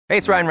Hey,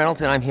 it's Ryan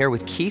Reynolds, and I'm here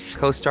with Keith,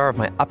 co-star of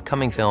my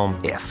upcoming film,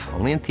 If,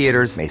 only in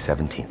theaters May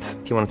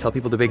 17th. Do you want to tell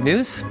people the big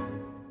news?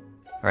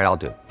 All right, I'll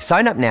do it.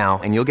 Sign up now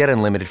and you'll get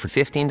unlimited for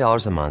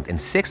 $15 a month and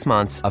 6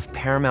 months of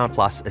Paramount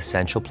Plus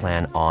Essential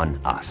Plan on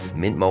us.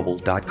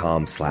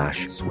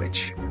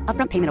 MintMobile.com/switch.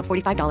 Upfront payment of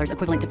 $45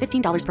 equivalent to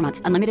 $15 per month.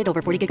 Unlimited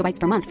over 40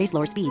 gigabytes per month. Face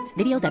lower speeds.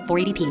 Videos at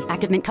 480p.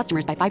 Active Mint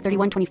customers by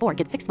 531.24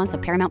 get 6 months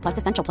of Paramount Plus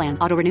Essential Plan.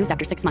 Auto renews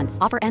after 6 months.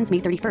 Offer ends May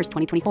 31st,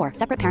 2024.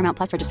 Separate Paramount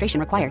Plus registration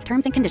required.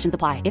 Terms and conditions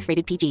apply if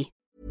rated PG.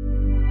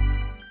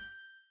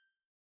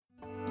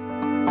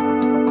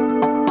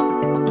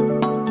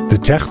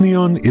 The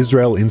Technion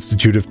Israel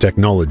Institute of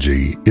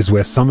Technology is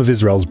where some of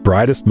Israel's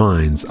brightest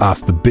minds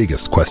ask the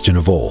biggest question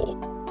of all.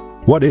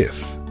 What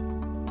if?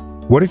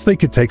 What if they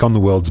could take on the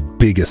world's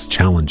biggest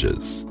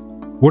challenges?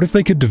 What if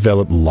they could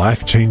develop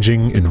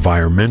life-changing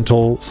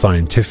environmental,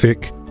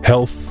 scientific,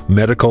 health,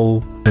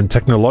 medical, and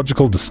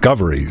technological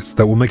discoveries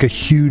that will make a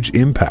huge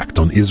impact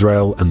on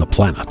Israel and the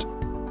planet?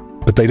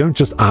 But they don't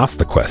just ask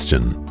the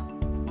question,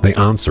 they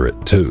answer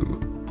it too.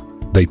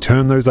 They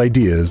turn those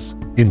ideas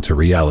into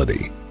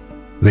reality.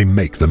 They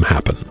make them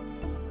happen.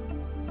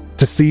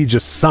 To see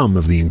just some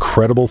of the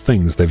incredible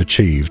things they've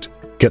achieved,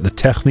 get the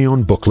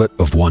Technion Booklet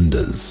of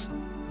Wonders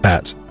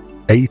at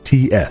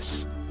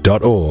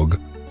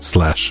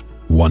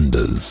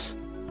ats.org/wonders.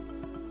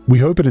 We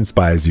hope it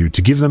inspires you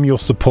to give them your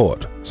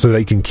support so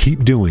they can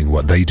keep doing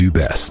what they do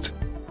best.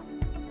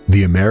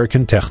 The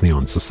American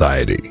Technion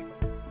Society.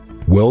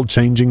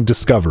 World-changing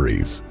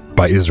discoveries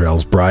by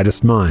Israel's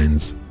brightest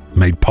minds,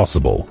 made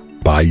possible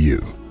by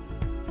you.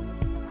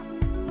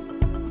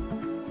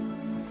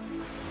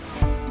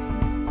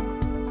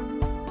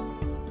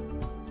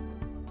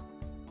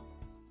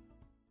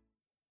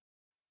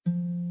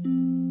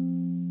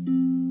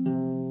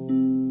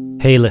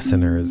 Hey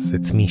listeners,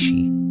 it's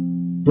Mishi.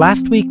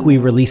 Last week we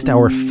released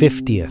our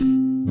 50th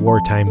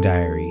Wartime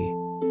Diary.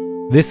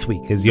 This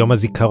week is Yom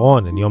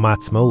HaZikaron and Yom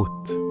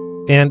HaAtzmaut.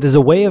 And as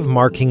a way of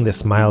marking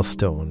this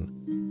milestone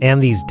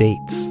and these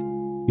dates,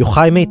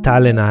 Yochai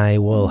Meital and I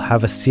will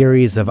have a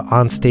series of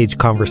onstage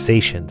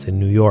conversations in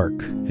New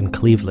York and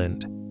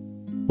Cleveland.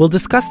 We'll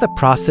discuss the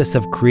process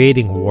of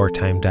creating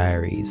Wartime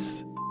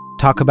Diaries,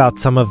 talk about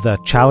some of the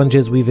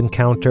challenges we've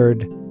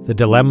encountered, the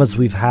dilemmas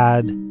we've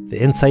had,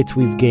 the insights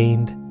we've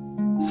gained.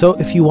 So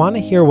if you want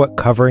to hear what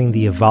covering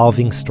the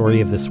evolving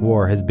story of this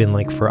war has been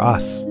like for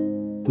us,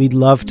 we'd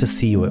love to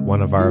see you at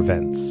one of our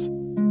events.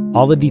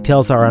 All the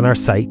details are on our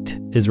site,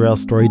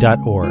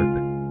 israelstory.org.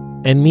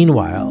 And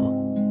meanwhile,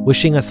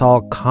 wishing us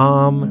all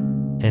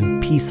calm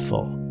and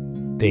peaceful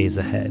days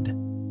ahead.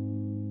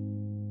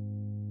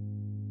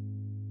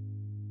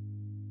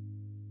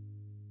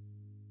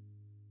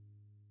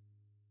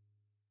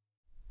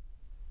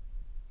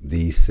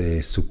 This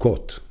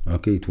Sukkot,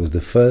 okay, it was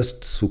the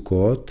first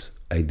Sukkot.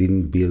 I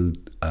didn't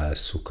build a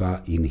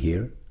sukkah in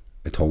here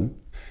at home,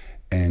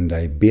 and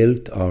I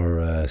built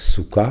our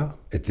sukkah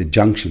at the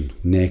junction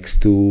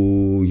next to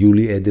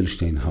Yuli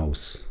Edelstein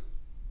house.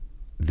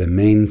 The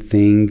main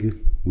thing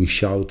we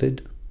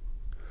shouted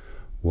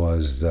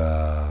was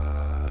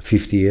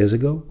 50 years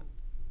ago,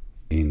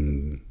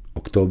 in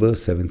October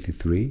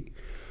 73,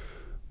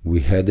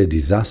 we had a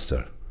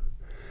disaster.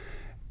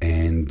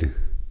 And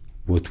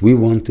what we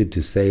wanted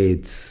to say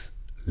is,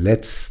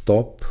 let's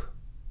stop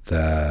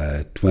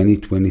the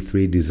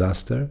 2023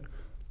 disaster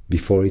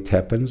before it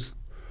happens.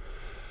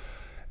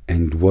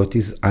 And what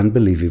is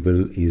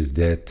unbelievable is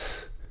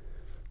that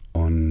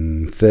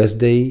on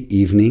Thursday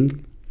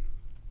evening,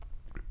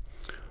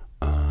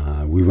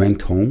 we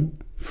went home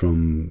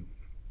from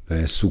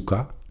the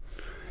Sukkah,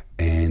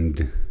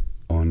 and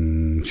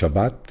on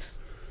Shabbat,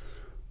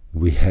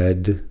 we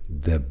had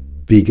the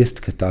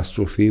biggest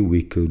catastrophe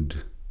we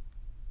could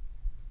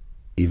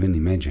even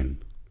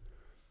imagine.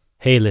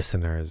 Hey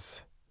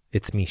listeners,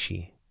 it's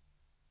Mishi.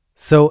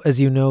 So as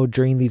you know,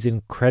 during these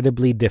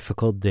incredibly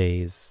difficult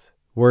days,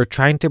 we're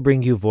trying to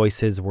bring you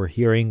voices we're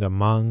hearing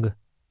among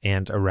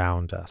and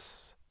around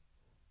us.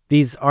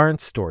 These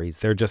aren't stories,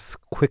 they're just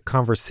quick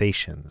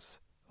conversations,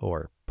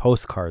 or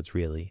postcards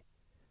really,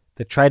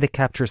 that try to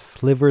capture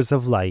slivers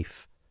of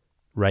life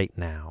right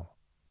now.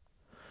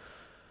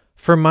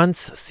 For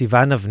months,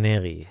 Sivan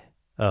Avnery,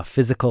 a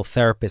physical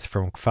therapist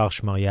from Kfar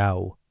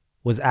Shmaryahu,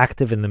 was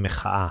active in the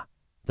Mecha'ah,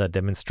 the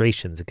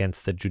demonstrations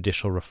against the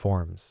judicial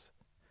reforms.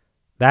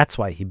 That's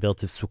why he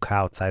built his sukkah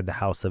outside the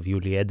house of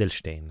Yuli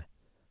Edelstein,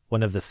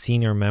 one of the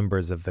senior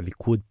members of the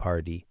Likud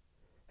party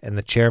and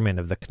the chairman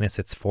of the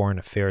Knesset's Foreign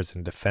Affairs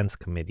and Defense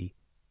Committee.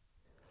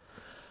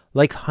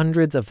 Like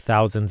hundreds of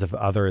thousands of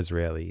other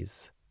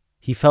Israelis,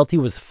 he felt he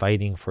was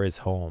fighting for his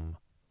home,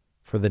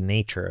 for the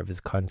nature of his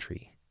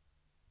country.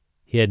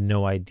 He had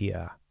no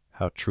idea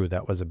how true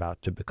that was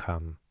about to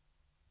become.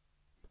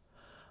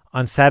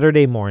 On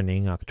Saturday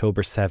morning,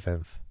 October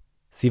 7th,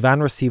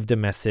 Sivan received a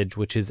message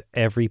which is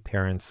every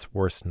parent's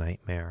worst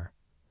nightmare.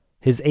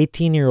 His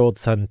 18-year-old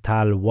son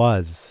Tal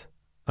was,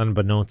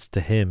 unbeknownst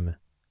to him,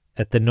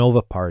 at the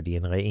Nova party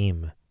in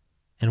Re'im,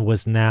 and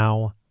was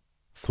now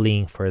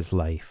fleeing for his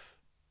life.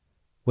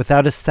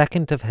 Without a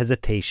second of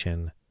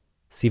hesitation,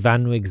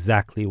 Sivan knew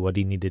exactly what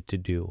he needed to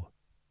do.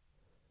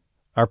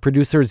 Our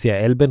producers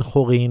Yael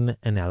Ben-Chorin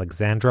and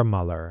Alexandra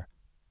Muller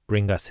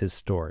bring us his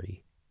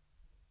story.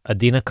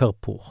 Adina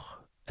Karpuch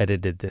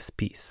edited this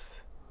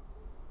piece.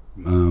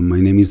 My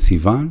name is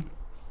Sivan.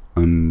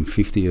 I'm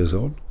 50 years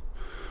old.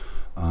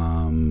 We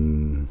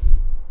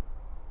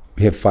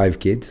have 5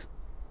 kids.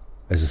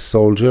 As a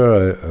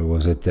soldier, I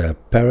was at the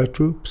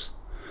paratroops.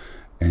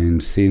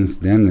 And since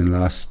then, in the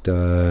last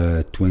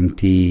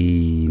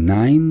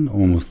 29,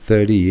 almost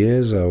 30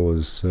 years, I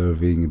was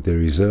serving the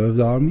Reserve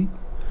Army.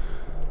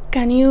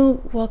 Can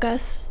you walk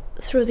us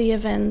through the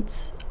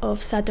events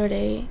of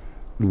Saturday?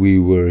 We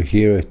were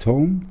here at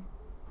home.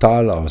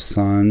 Tal, our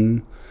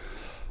son,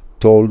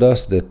 told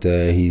us that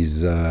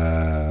he's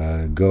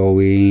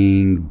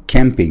going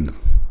camping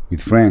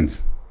with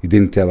friends. He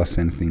didn't tell us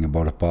anything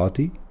about a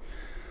party.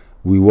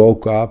 We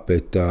woke up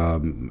at,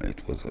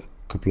 it was a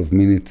couple of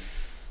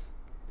minutes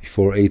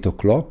before 8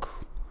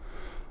 o'clock.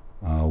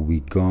 We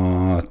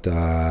got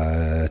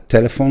a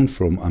telephone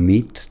from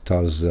Amit,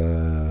 Tal's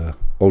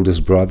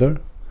oldest brother.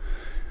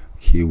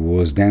 He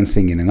was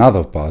dancing in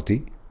another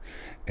party,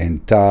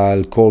 and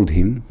Tal called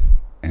him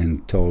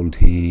and told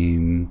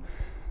him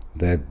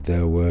that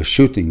there were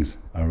shootings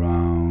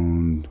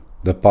around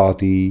the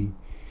party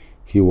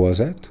he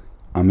was at.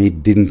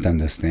 Amit didn't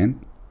understand.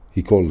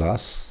 He called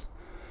us.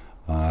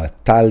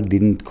 Tal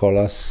didn't call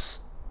us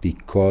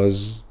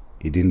because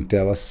he didn't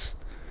tell us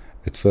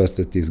at first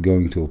that he's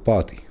going to a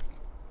party.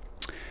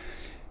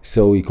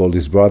 So he called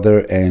his brother,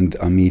 and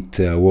Amit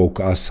woke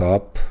us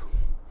up.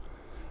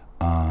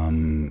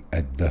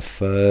 At the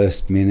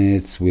first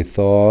minutes, we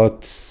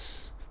thought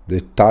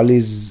that Tal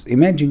is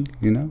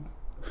imagining,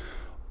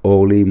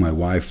 Orly, my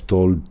wife,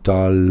 told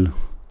Tal,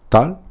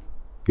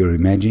 you're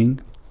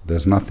imagining.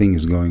 There's nothing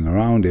is going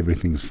around.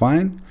 Everything's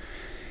fine.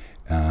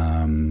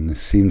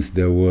 Since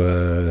there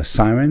were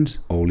sirens,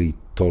 Orly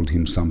told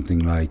him something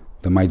like,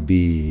 there might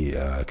be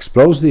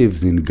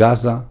explosives in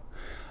Gaza.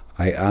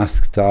 I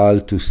asked Tal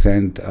to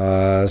send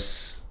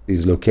us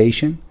his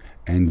location.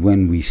 And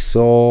when we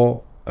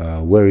saw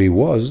where he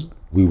was,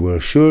 we were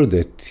sure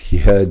that he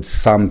heard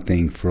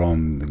something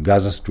from the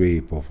Gaza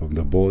Strip or from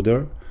the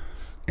border,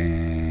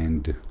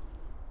 and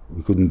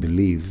we couldn't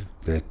believe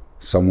that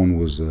someone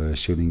was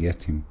shooting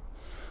at him.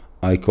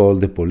 I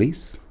called the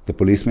police. The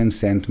policeman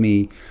sent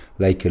me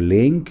like a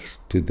link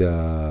to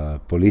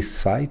the police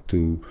site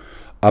to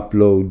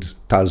upload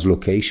Tal's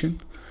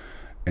location,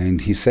 and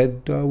he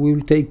said, we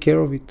will take care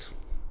of it.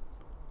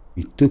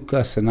 It took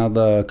us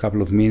another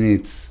couple of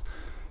minutes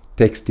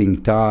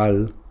texting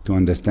Tal to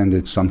understand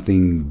that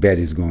something bad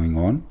is going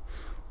on.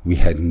 We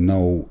had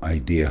no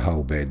idea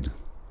how bad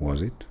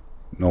was it.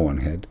 No one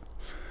had.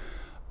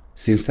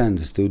 Since I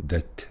understood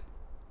that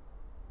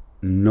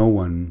no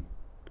one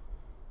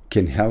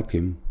can help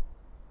him,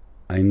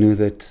 I knew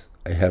that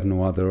I have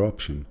no other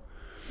option.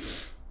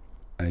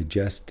 I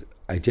just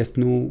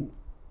knew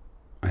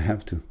I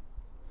have to.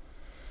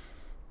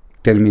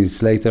 10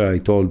 minutes later, I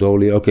told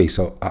Oli, okay,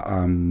 so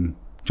I'm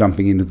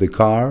jumping into the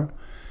car,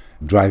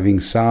 driving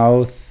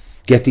south,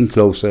 getting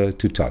closer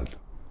to Tal.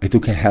 I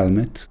took a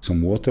helmet,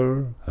 some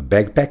water, a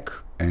backpack,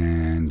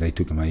 and I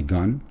took my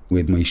gun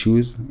with my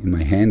shoes in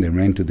my hand and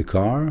ran to the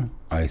car.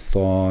 I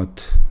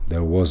thought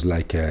there was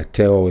like a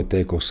terror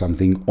attack or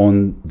something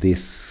on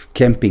this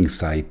camping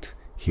site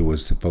he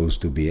was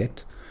supposed to be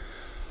at.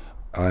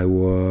 I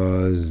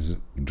was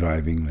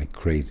driving like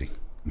crazy.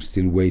 I'm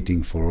still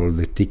waiting for all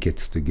the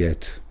tickets to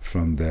get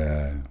from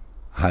the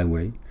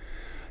highway.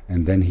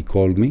 And then he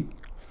called me,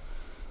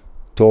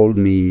 told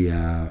me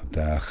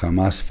the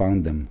Hamas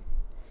found them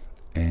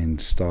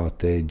and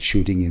started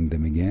shooting in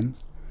them again.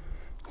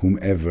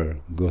 Whomever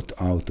got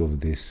out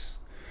of this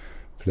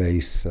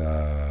place, they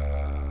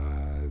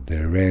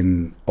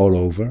ran all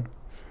over.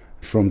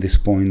 From this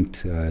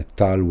point,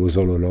 Tal was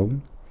all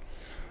alone.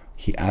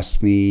 He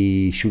asked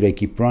me, should I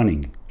keep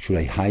running? Should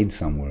I hide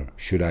somewhere?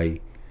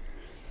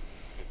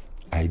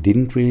 I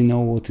didn't really know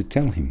what to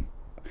tell him.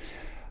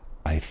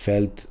 I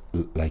felt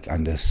like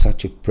under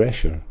such a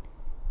pressure.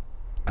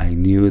 I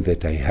knew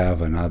that I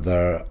have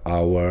another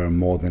hour,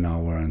 more than an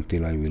hour,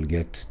 until I will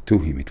get to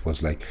him. It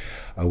was like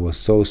I was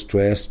so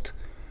stressed.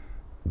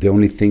 The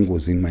only thing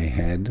was in my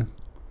head,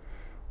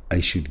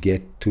 I should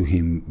get to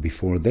him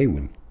before they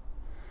will.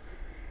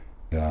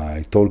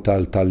 I told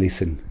Tal,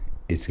 listen,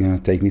 it's going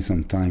to take me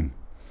some time.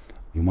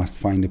 You must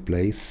find a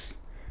place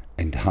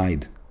and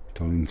hide. I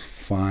told him,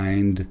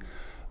 find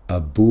a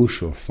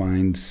bush or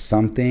find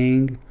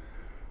something,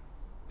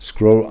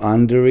 scroll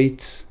under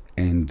it,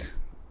 and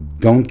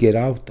don't get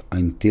out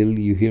until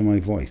you hear my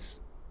voice.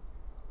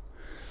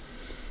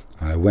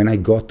 When I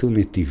got to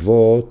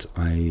Netivot,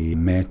 I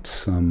met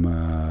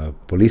some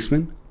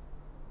policemen.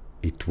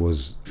 It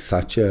was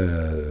such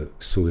a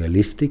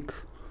surrealistic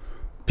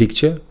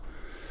picture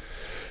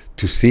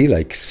to see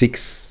like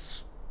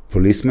 6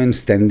 policemen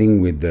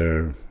standing with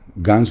their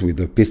guns, with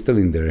their pistol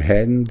in their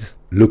hands,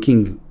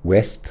 looking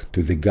west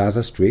to the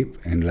Gaza Strip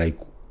and like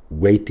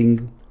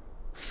waiting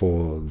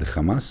for the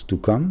Hamas to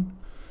come.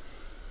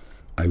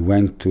 I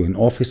went to an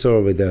officer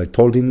over there. I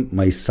told him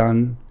my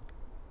son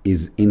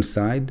is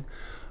inside.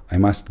 I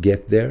must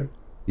get there.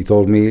 He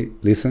told me,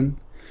 listen,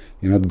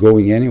 you're not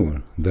going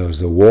anywhere.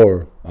 There's a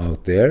war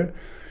out there.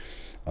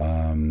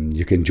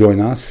 You can join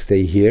us,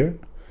 stay here.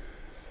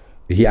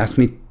 He asked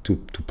me to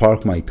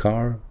park my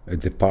car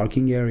at the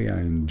parking area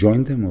and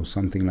join them or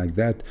something like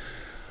that.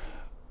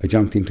 I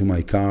jumped into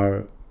my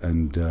car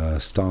and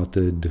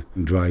started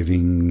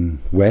driving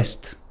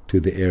west to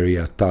the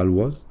area Tal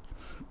was.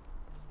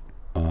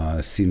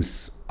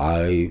 Since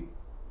I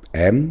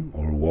am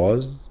or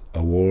was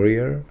a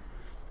warrior,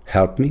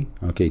 helped me.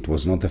 Okay, it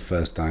was not the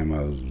first time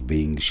I was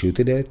being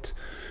shooted at.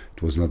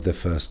 It was not the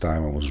first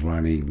time I was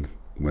running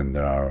when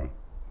there are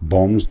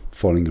bombs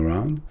falling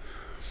around.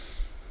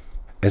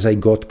 As I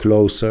got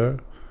closer,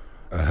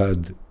 I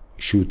heard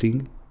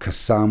shooting.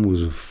 Qassam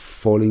was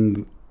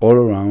falling all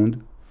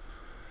around.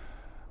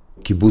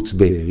 Kibbutz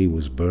Be'eri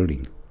was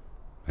burning.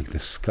 Like the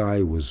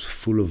sky was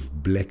full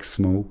of black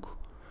smoke.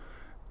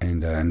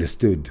 And I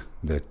understood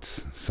that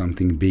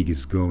something big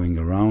is going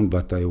around,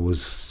 but I was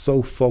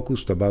so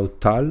focused about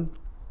Tal,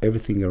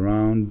 everything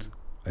around,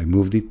 I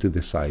moved it to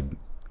the side.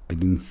 I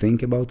didn't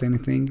think about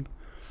anything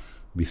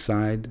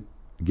beside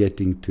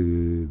getting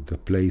to the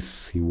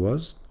place he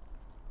was.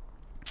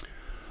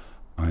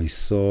 I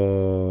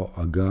saw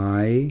a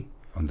guy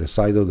on the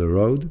side of the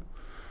road,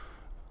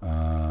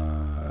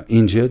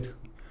 injured.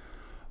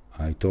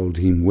 I told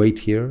him, wait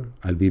here,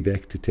 I'll be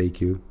back to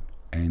take you.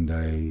 And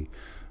I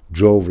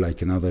drove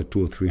like another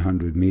 200 or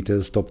 300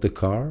 meters, stopped the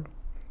car.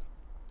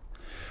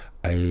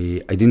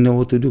 I didn't know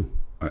what to do.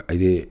 I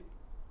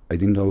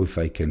didn't know if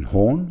I can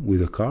horn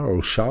with a car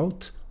or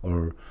shout,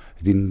 or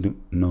I didn't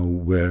know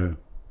where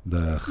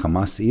the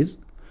Hamas is.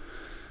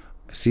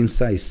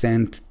 Since I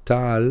sent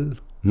Tal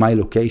my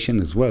location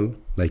as well,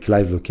 like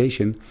live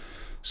location,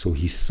 so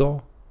he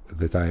saw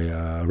that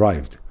I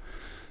arrived.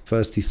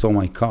 First he saw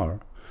my car,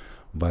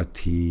 but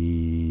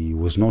he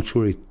was not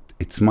sure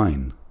it's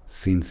mine,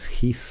 since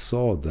he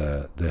saw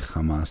the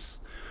Hamas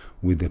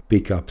with the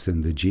pickups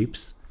and the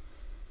jeeps.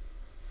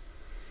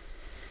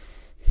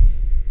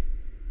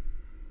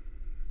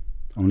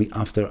 Only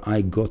after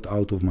I got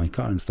out of my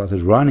car and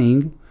started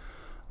running,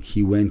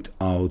 he went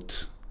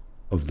out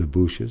of the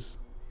bushes.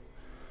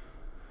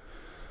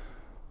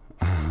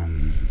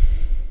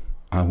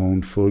 I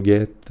won't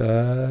forget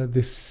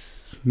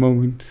this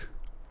moment.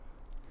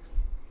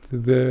 Till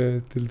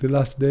the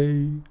last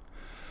day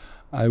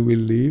I will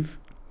live.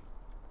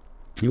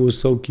 He was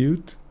so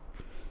cute.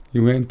 He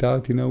went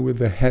out,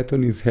 with a hat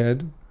on his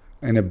head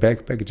and a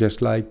backpack,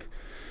 just like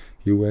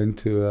he went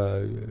to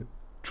a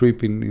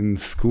trip in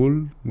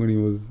school when he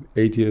was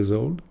 8 years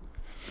old.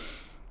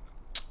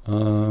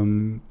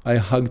 I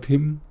hugged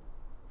him.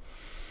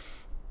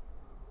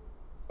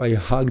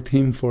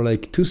 For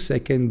like 2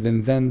 seconds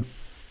and then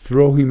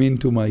throw him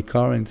into my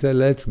car and said,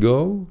 let's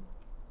go.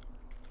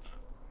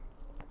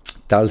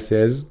 Tal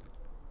says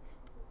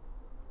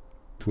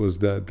it was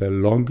the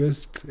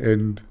longest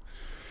and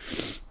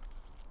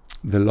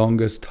the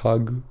longest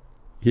hug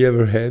he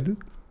ever had.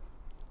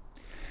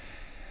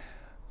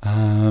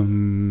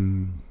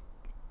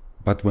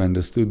 But we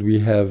understood we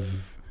have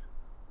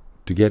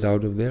to get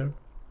out of there.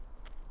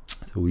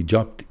 So we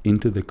jumped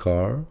into the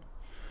car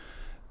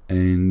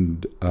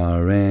and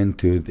ran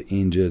to the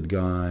injured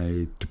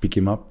guy to pick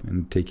him up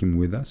and take him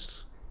with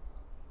us.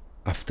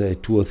 After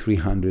 200 or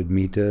 300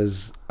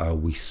 meters,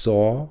 we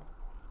saw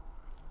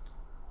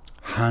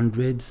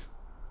hundreds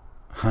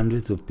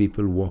of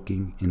people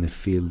walking in the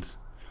fields,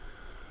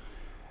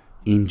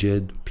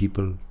 injured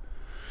people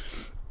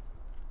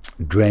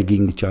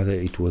dragging each other.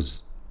 It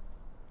was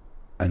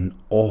an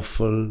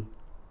awful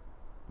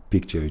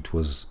picture.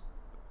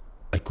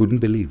 I couldn't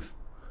believe.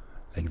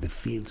 Like the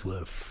fields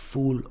were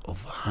full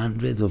of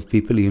hundreds of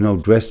people,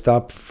 dressed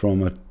up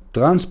from a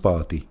trance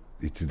party.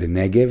 It's the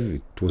Negev,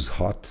 it was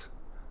hot.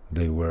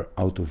 They were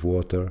out of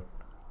water.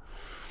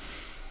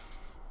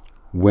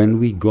 When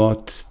we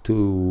got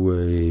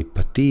to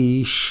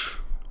Patish,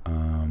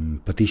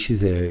 Patish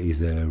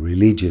is a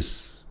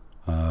religious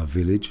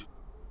village.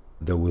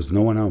 There was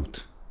no one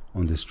out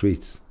on the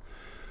streets.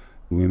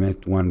 We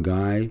met one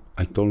guy.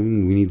 I told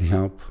him we need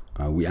help.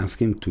 We asked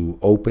him to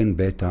open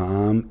Bet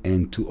Ha'am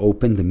and to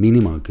open the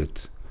mini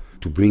market,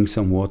 to bring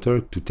some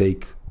water to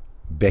take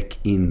back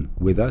in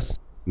with us.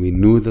 We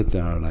knew that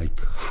there are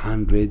like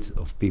hundreds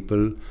of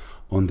people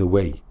on the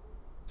way.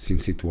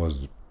 Since it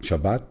was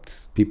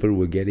Shabbat, people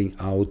were getting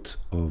out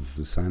of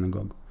the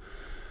synagogue.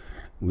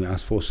 We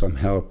asked for some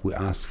help. We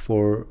asked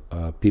for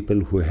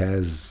people who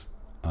has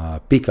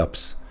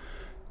pickups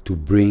to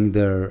bring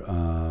their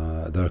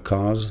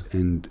cars.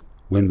 And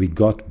when we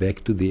got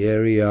back to the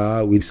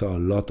area, we saw a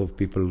lot of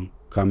people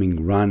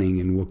coming,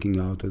 running and walking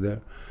out of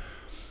there.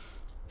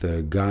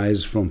 The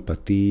guys from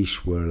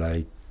Patish were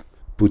like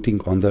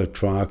putting on their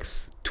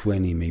trucks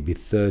 20, maybe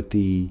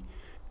 30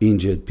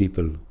 injured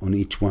people on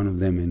each one of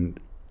them. And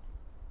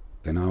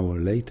an hour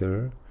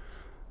later,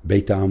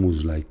 Beit Ha'am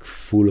was like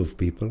full of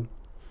people.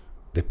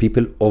 The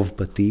people of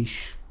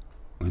Patish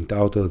went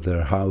out of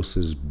their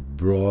houses,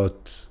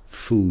 brought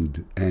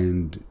food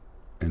and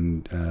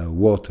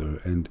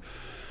water, and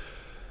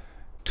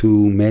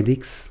two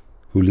medics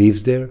who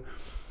live there.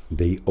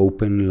 They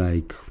open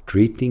like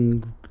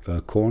treating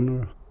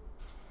corner.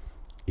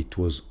 It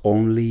was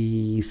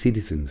only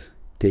citizens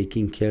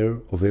taking care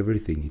of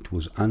everything. It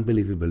was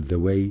unbelievable the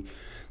way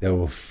they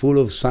were full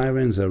of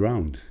sirens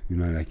around. You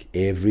know, like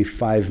every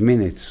 5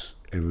 minutes,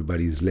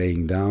 everybody's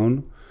laying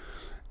down,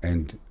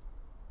 and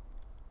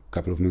a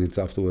couple of minutes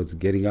afterwards,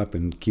 getting up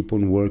and keep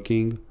on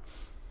working.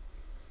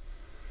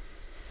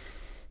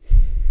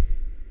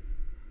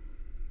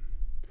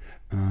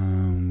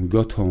 We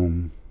got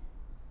home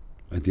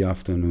at the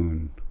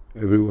afternoon.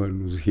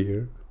 Everyone was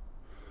here,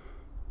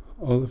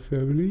 all the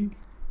family.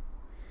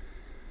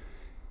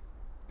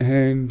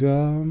 And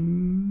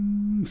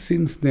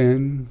since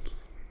then,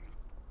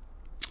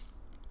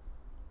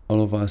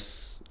 all of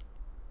us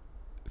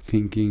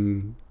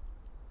thinking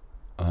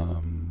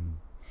how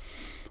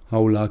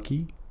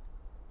lucky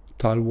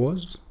Tal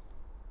was,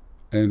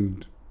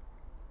 and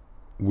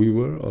we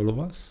were, all of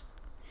us,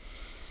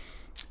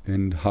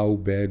 and how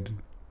bad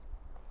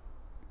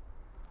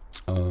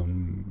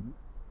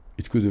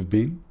it could have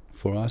been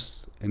for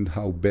us, and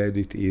how bad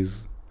it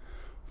is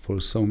for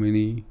so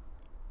many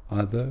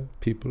other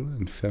people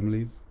and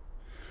families.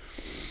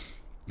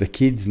 The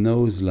kids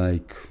knows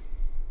like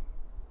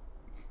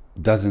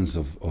dozens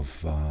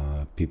of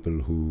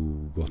people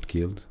who got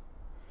killed.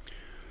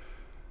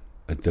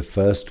 At the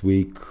first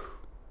week,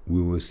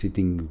 we were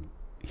sitting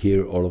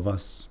here, all of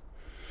us,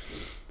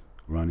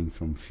 running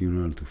from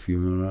funeral to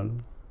funeral.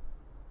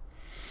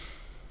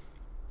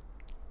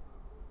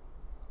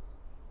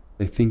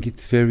 I think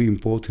it's very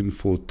important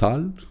for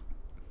Tal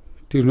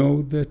to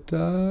know that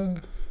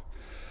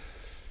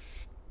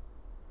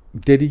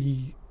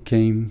Daddy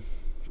came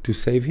to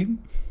save him.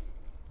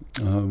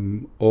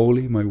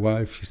 Orly, my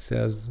wife, she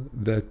says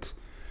that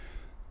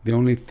the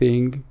only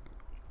thing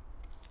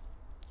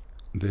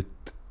that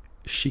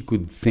she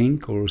could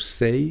think or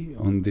say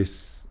on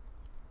this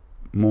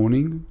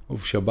morning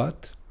of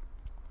Shabbat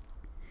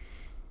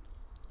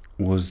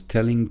was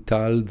telling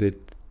Tal that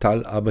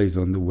Tal Abba is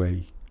on the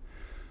way.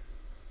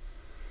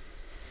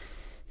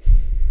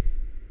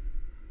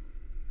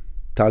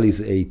 Tal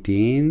is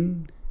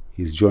 18,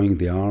 he's joining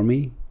the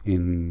army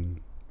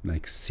in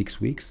like 6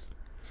 weeks.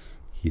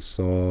 He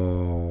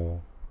saw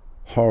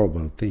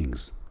horrible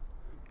things,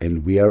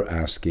 and we are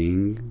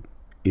asking,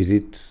 is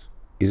it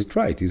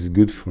right? Is it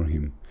good for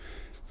him?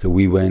 So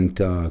we went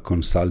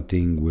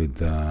consulting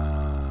with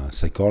a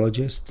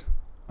psychologist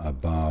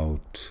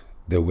about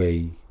the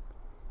way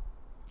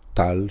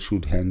Tal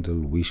should handle,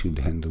 we should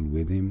handle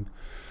with him.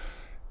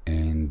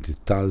 And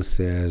Tal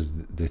says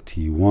that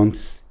he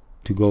wants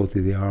to go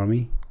to the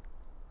army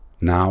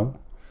now.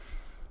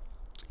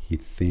 He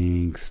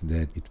thinks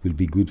that it will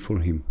be good for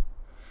him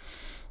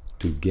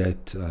to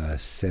get a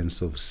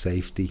sense of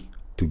safety,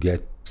 to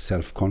get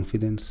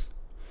self-confidence.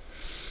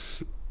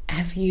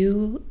 Have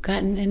you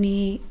gotten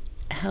any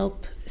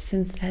help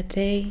since that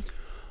day?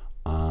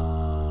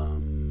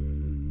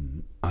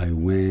 I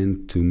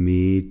went to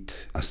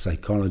meet a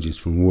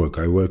psychologist from work.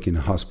 I work in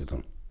a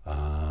hospital.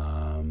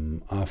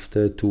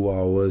 After 2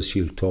 hours,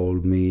 she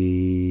told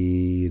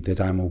me that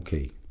I'm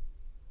okay,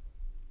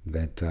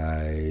 that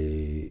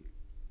I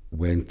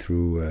went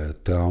through a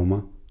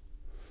trauma,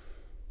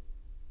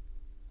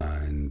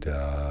 and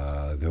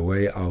the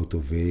way out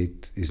of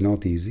it is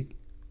not easy.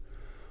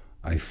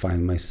 I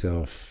find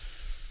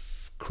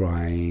myself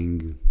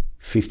crying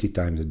 50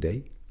 times a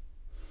day.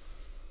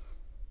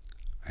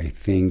 I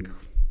think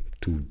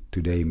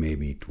today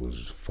maybe it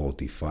was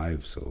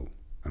 45, so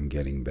I'm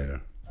getting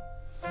better.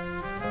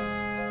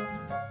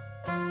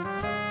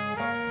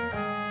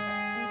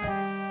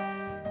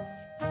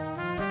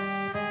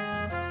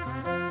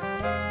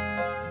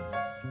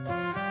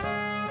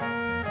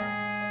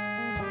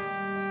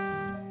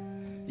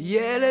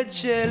 ילד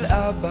של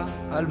אבא,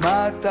 על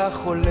מה אתה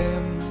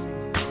חולם?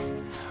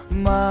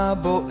 מה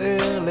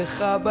בוער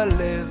לך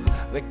בלב?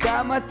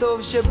 וכמה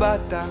טוב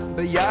שבאת,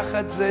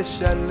 ביחד זה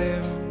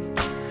שלם.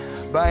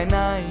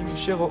 בעיניים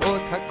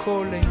שרואות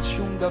הכל אין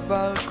שום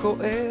דבר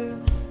כואב.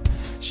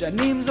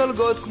 שנים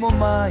זולגות כמו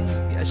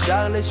מים,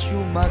 ישר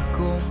לשום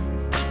מקום.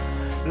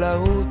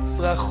 לרוץ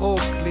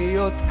רחוק,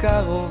 להיות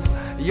קרוב.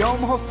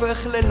 יום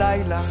הופך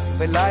ללילה,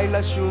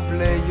 ולילה שוב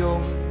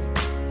ליום.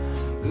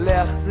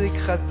 להחזיק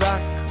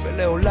חזק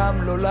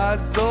ולעולם לא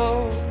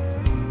לעזור,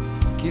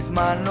 כי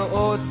זמן לא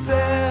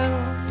עוצר,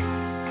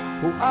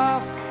 הוא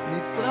אף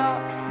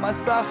נשרף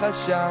מסך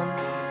עשן.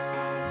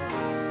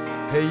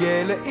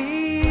 היה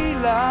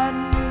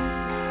לאילן,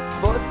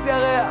 תפוס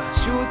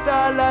ירח שוט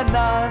על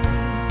ענן,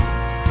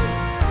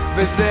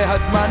 וזה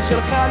הזמן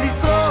שלך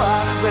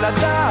לזרוח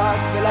ולדעת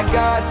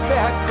ולגעת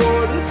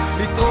בהכל,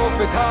 לטרוף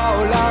את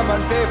העולם,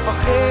 אל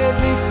תפחד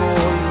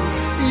ליפול.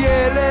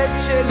 ילד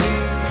שלי,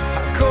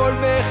 הכל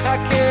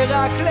מחכה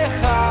רק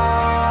לך,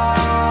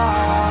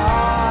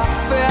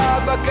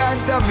 ואבא כאן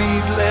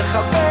תמיד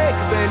לחבק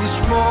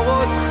ולשמור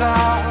אותך,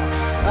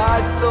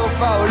 עד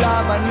סוף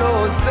העולם אני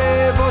לא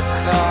עוזב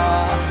אותך.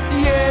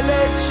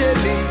 ילד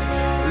שלי,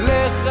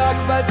 לך רק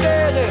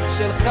בדרך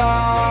שלך.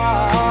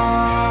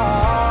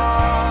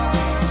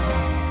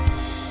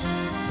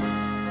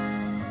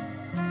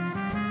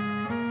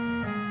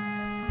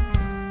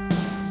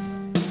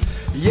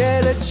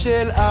 ילד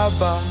של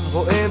אבא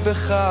רואה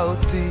בך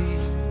אותי,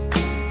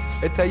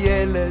 את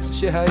הילד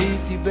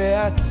שהייתי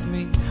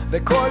בעצמי,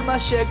 וכל מה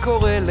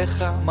שקורה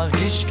לך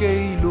מרגיש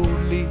כאילו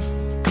לי,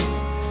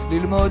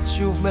 ללמוד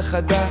שוב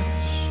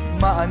מחדש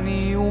מה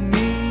אני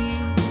ומי,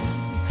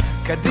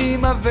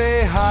 קדימה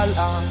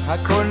והלאה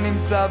הכל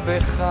נמצא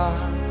בך,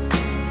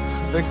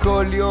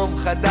 וכל יום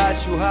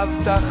חדש הוא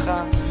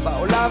הבטחה,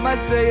 בעולם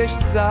הזה יש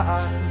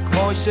צער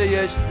כמו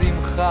שיש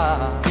שמחה,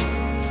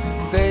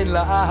 תן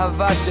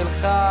לאהבה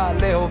שלך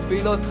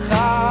להוביל אותך,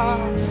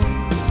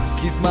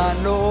 כי זמן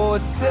לא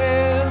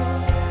עוצר,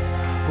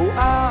 הוא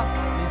אף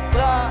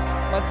נשרף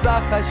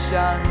מסך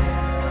עשן,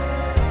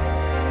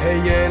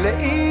 היה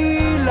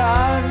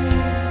לאילן,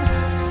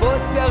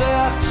 תפוס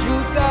ירח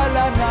שוט על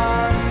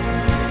ענן,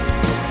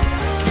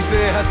 כי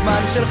זה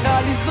הזמן שלך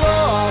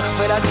לזרוח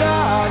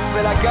ולדעת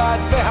ולגעת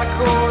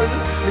בהכל,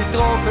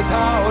 לטרוף את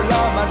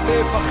העולם, אל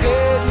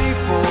תפחד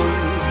ליפול,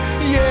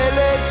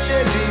 ילד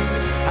שלי,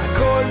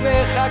 הכל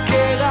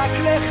מחכה רק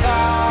לך,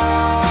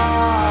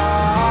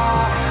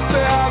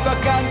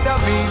 ואבא כאן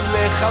תמיד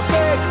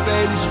לחבק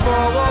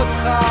ולשמור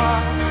אותך,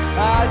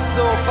 עד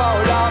סוף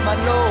העולם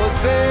אני לא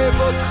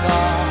עוזב אותך,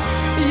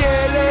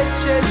 ילד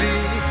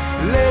שלי,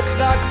 לך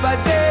רק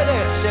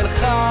בדרך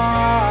שלך.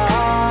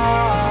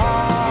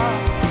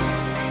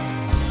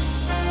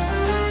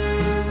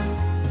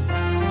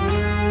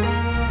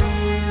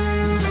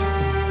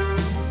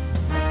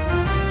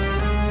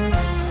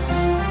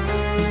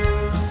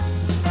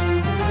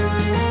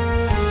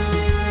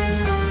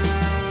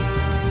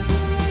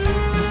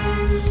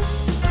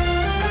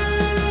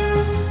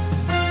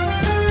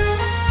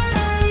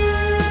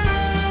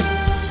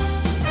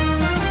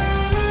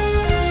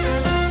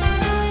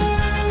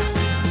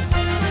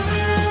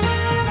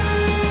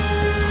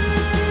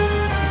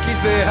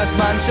 זה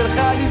הזמן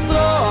שלך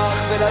לזרוח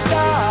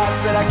ולדעת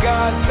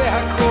ולגעת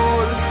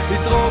בהכל,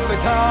 לטרוף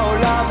את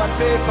העולם, אל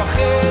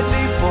תפחד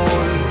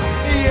ליפול,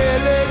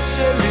 ילד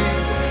שלי,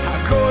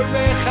 הכל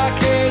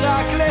מחכה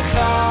רק לך,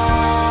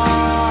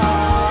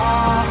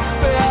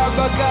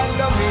 ואבא כאן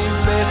תמיד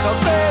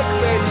לחבק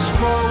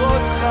ולשמור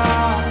אותך,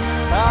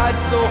 עד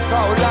סוף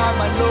העולם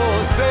אני לא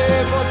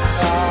עוזב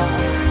אותך,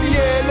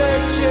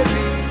 ילד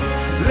שלי,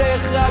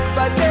 לך רק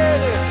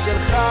בדרך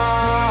שלך.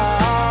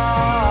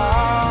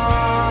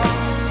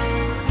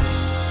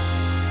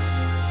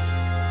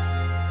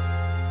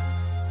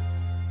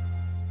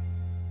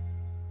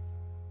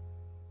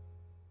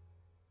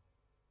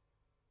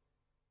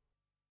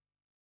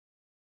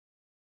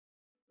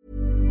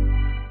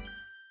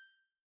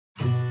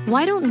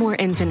 Why don't more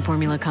infant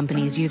formula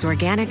companies use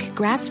organic,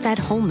 grass-fed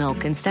whole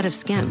milk instead of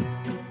skim?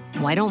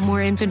 Why don't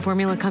more infant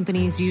formula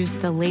companies use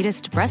the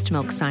latest breast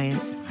milk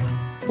science?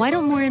 Why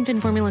don't more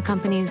infant formula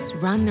companies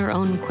run their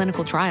own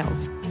clinical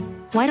trials?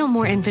 Why don't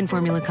more infant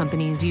formula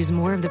companies use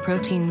more of the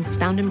proteins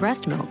found in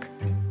breast milk?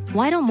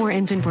 Why don't more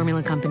infant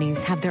formula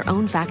companies have their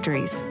own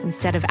factories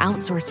instead of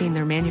outsourcing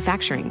their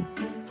manufacturing?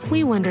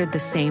 We wondered the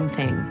same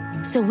thing.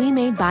 So we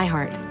made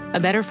ByHeart, a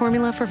better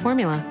formula for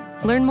formula.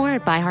 Learn more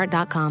at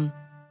byheart.com.